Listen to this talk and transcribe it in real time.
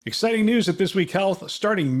Exciting news at This Week Health.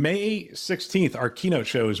 Starting May 16th, our keynote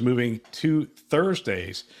show is moving to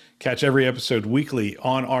Thursdays. Catch every episode weekly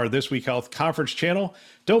on our This Week Health conference channel.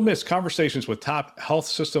 Don't miss conversations with top health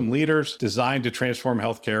system leaders designed to transform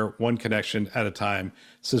healthcare one connection at a time.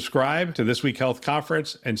 Subscribe to This Week Health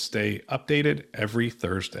conference and stay updated every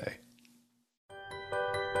Thursday.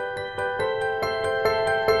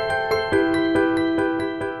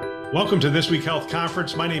 Welcome to This Week Health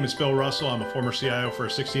Conference. My name is Bill Russell. I'm a former CIO for a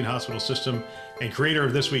 16-hospital system and creator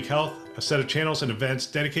of This Week Health, a set of channels and events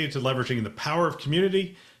dedicated to leveraging the power of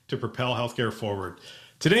community to propel healthcare forward.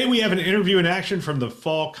 Today, we have an interview in action from the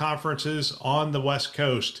fall conferences on the West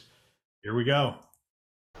Coast. Here we go.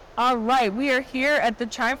 All right, we are here at the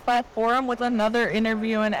CHIME platform with another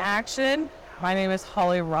interview in action. My name is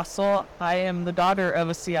Holly Russell. I am the daughter of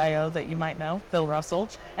a CIO that you might know, Phil Russell.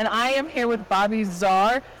 And I am here with Bobby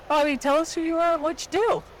Zarr. Bobby, tell us who you are and what you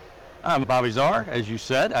do. I'm Bobby Zarr, as you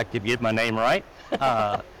said. I could get my name right.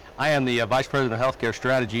 I am the Vice President of Healthcare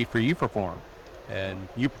Strategy for uPerform. And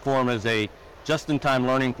uPerform is a just-in-time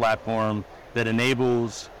learning platform that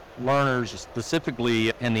enables learners,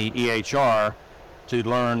 specifically in the EHR, to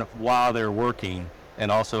learn while they're working, and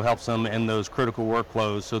also helps them in those critical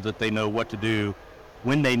workflows so that they know what to do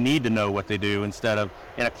when they need to know what they do, instead of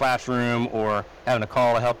in a classroom or having to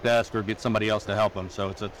call a help desk or get somebody else to help them. So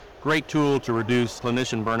it's a great tool to reduce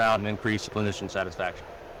clinician burnout and increase clinician satisfaction.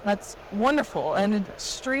 That's wonderful and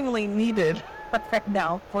extremely needed right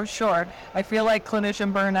now, for sure. I feel like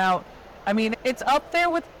clinician burnout, I mean, it's up there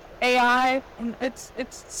with AI, and it's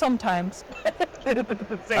sometimes.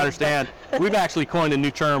 I understand. We've actually coined a new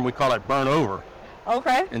term. We call it burn over.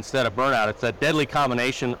 Okay. Instead of burnout. It's that deadly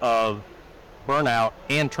combination of burnout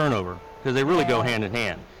and turnover, because they really go hand in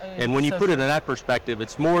hand. And when you put it in that perspective,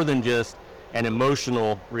 it's more than just an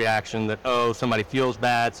emotional reaction that, oh, somebody feels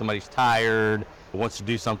bad, somebody's tired, wants to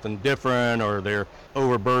do something different, or they're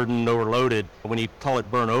overburdened, overloaded. When you call it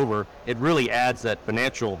burn over, it really adds that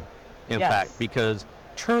financial impact, because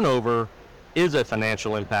turnover is a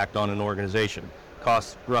financial impact on an organization. It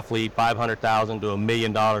costs roughly $500,000 to $1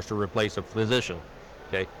 million to replace a physician.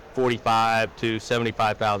 Okay, $45,000 to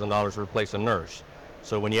 $75,000 to replace a nurse.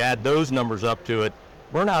 So when you add those numbers up to it,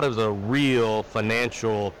 burnout is a real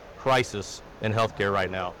financial crisis in healthcare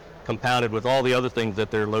right now, compounded with all the other things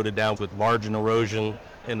that they're loaded down with: margin erosion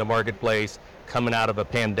in the marketplace, coming out of a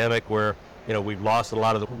pandemic where, you know, we've lost a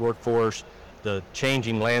lot of the workforce, the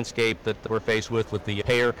changing landscape that we're faced with the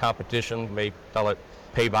payer competition, you may call it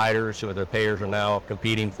payviders, so the payers are now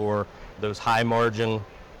competing for those high margin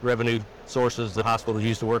revenue sources the hospitals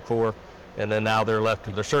used to work for, and then now they're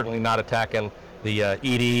left, they're certainly not attacking the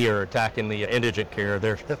ED or attacking the indigent care.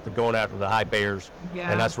 They're going after the high payers,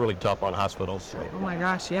 and that's really tough on hospitals. So. Oh my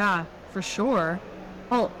gosh, yeah, for sure.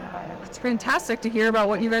 Well, it's fantastic to hear about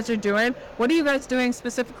what you guys are doing. What are you guys doing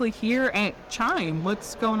specifically here at CHIME?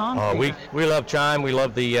 What's going on? We love CHIME. We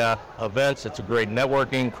love the events. It's a great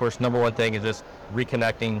networking. Of course, number one thing is just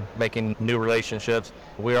reconnecting, making new relationships.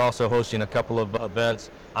 We're also hosting a couple of events.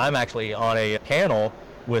 I'm actually on a panel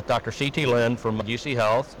with Dr. C.T. Lin from UC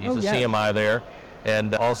Health. He's the CMI there.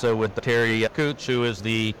 And also with Terry Coots, who is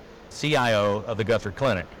the CIO of the Guthrie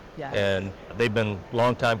Clinic. Yes. And they've been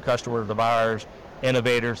longtime customers of ours,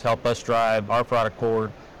 innovators, help us drive our product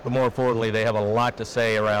forward. But more importantly, they have a lot to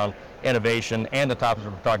say around innovation and the topics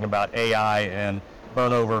we're talking about, AI and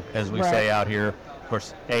burnover, as we say out here. Of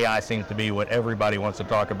course, AI seems to be what everybody wants to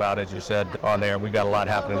talk about, as you said on there. We've got a lot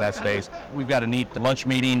happening in that space. We've got a neat lunch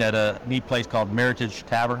meeting at a neat place called Meritage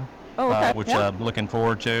Tavern, which I'm looking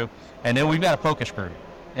forward to. And then we've got a focus group.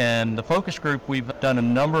 And the focus group, we've done a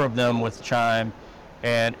number of them with CHIME,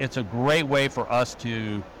 and it's a great way for us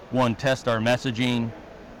to, one, test our messaging,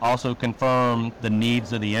 also confirm the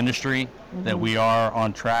needs of the industry, that we are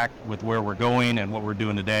on track with where we're going and what we're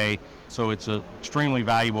doing today. So it's extremely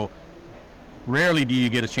valuable. Rarely do you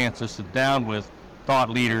get a chance to sit down with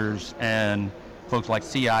thought leaders and folks like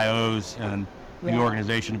CIOs and the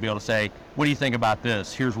organization to be able to say, what do you think about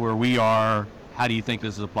this? Here's where we are. How do you think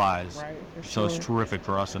this applies? Right, so it's terrific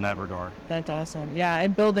for us in that regard. That's awesome. Yeah,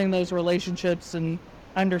 and building those relationships and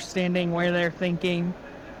understanding where they're thinking.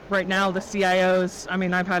 Right now, the CIOs, I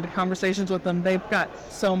mean, I've had conversations with them. They've got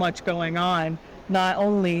so much going on, not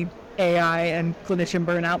only AI and clinician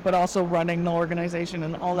burnout, but also running the organization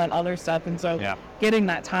and all that other stuff. And so getting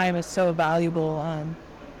that time is so valuable.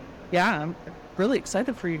 I'm really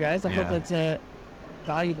excited for you guys. I hope it's a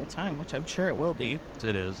valuable time, which I'm sure it will be.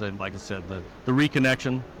 It is. And like I said, the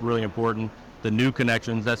reconnection, really important. The new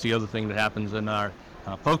connections, that's the other thing that happens in our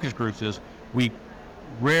focus groups is we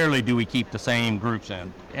rarely do we keep the same groups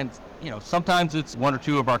in. And, sometimes it's one or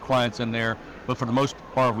two of our clients in there, but for the most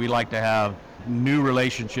part, we like to have new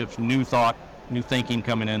relationships, new thought, new thinking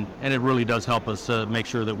coming in. And it really does help us make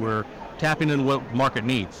sure that we're tapping into what market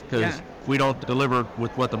needs. Because if we don't deliver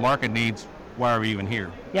with what the market needs, why are we even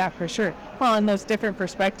here? Yeah, for sure. Well, in those different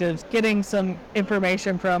perspectives, getting some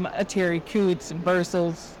information from a Terry Coots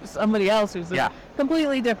versus somebody else who's a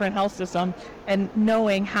completely different health system, and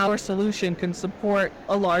knowing how our solution can support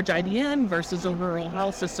a large IDN versus a rural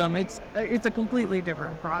health system, it's a completely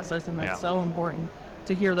different process, and that's so important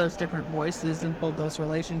to hear those different voices and build those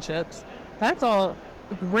relationships. That's all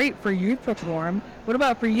great for uPerform. What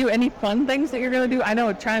about for you? Any fun things that you're going to do? I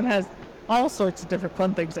know CHIME has all sorts of different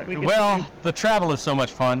fun things that we can do. The travel is so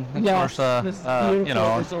much fun. Of course,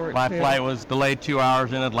 my flight was delayed 2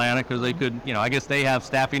 hours in Atlanta because they could, I guess they have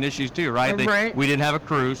staffing issues too, right? We didn't have a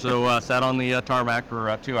crew, so sat on the tarmac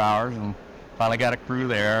for 2 hours and finally got a crew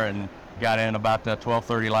there and got in about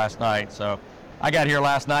 12:30 last night. So I got here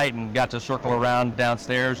last night and got to circle around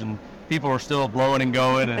downstairs, and people were still blowing and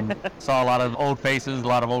going, and saw a lot of old faces, a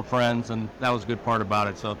lot of old friends, and that was a good part about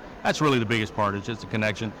it. So that's really the biggest part. It's just a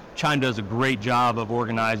connection. CHIME does a great job of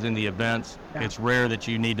organizing the events. It's rare that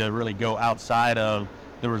you need to really go outside of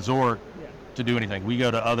the resort to do anything. We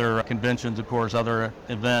go to other conventions, of course, other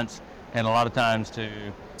events, and a lot of times to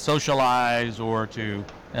socialize or to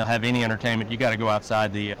have any entertainment, you got to go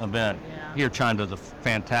outside the event. Here, CHIME does a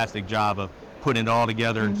fantastic job of putting it all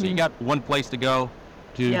together. So you got one place to go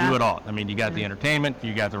to do it all. I mean, you got the entertainment,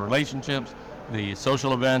 you got the relationships, the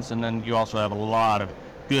social events, and then you also have a lot of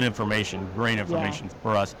good information, great information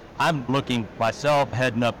for us. I'm looking myself,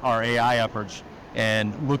 heading up our AI efforts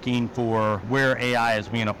and looking for where AI is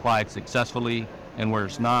being applied successfully and where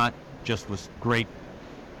it's not. Just was great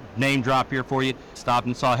name drop here for you. Stopped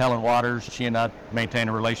and saw Helen Waters. She and I maintained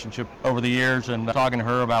a relationship over the years, and talking to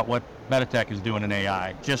her about what Meditech is doing in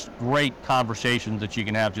AI. Just great conversations that you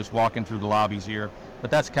can have just walking through the lobbies here. But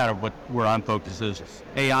that's kind of where I'm focused is.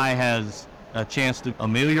 AI has a chance to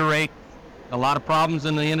ameliorate a lot of problems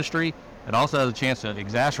in the industry. It also has a chance to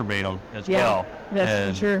exacerbate them as well.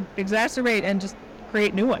 That's for sure. Exacerbate and just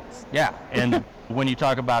create new ones. Yeah, and when you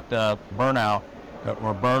talk about burnout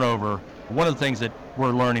or burnover, one of the things that we're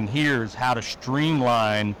learning here is how to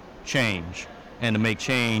streamline change and to make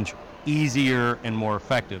change easier and more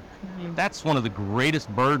effective. That's one of the greatest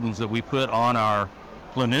burdens that we put on our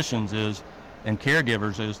clinicians and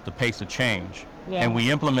caregivers is the pace of change. And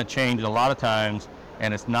we implement change a lot of times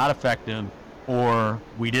and it's not effective, or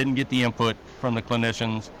we didn't get the input from the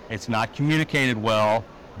clinicians. It's not communicated well.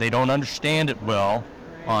 They don't understand it well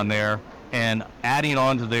on there, and adding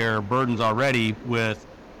on to their burdens already with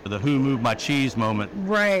the who moved my cheese moment.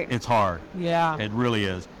 It's hard. It really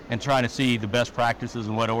is. And trying to see the best practices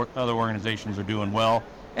and what other organizations are doing well,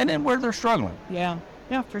 and then where they're struggling. Yeah,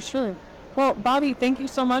 for sure. Well, Bobby, thank you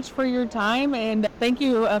so much for your time, and thank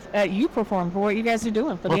you at uPerform for what you guys are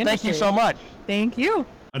doing for the industry. Thank you so much. Thank you.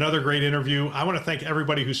 Another great interview. I want to thank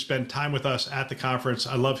everybody who spent time with us at the conference.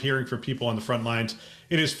 I love hearing from people on the front lines.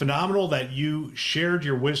 It is phenomenal that you shared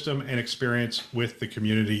your wisdom and experience with the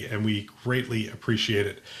community, and we greatly appreciate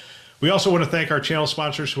it. We also want to thank our channel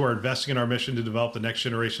sponsors who are investing in our mission to develop the next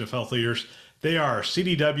generation of health leaders. They are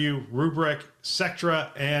CDW, Rubrik,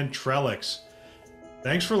 Sectra, and Trellix.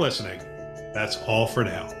 Thanks for listening. That's all for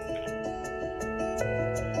now.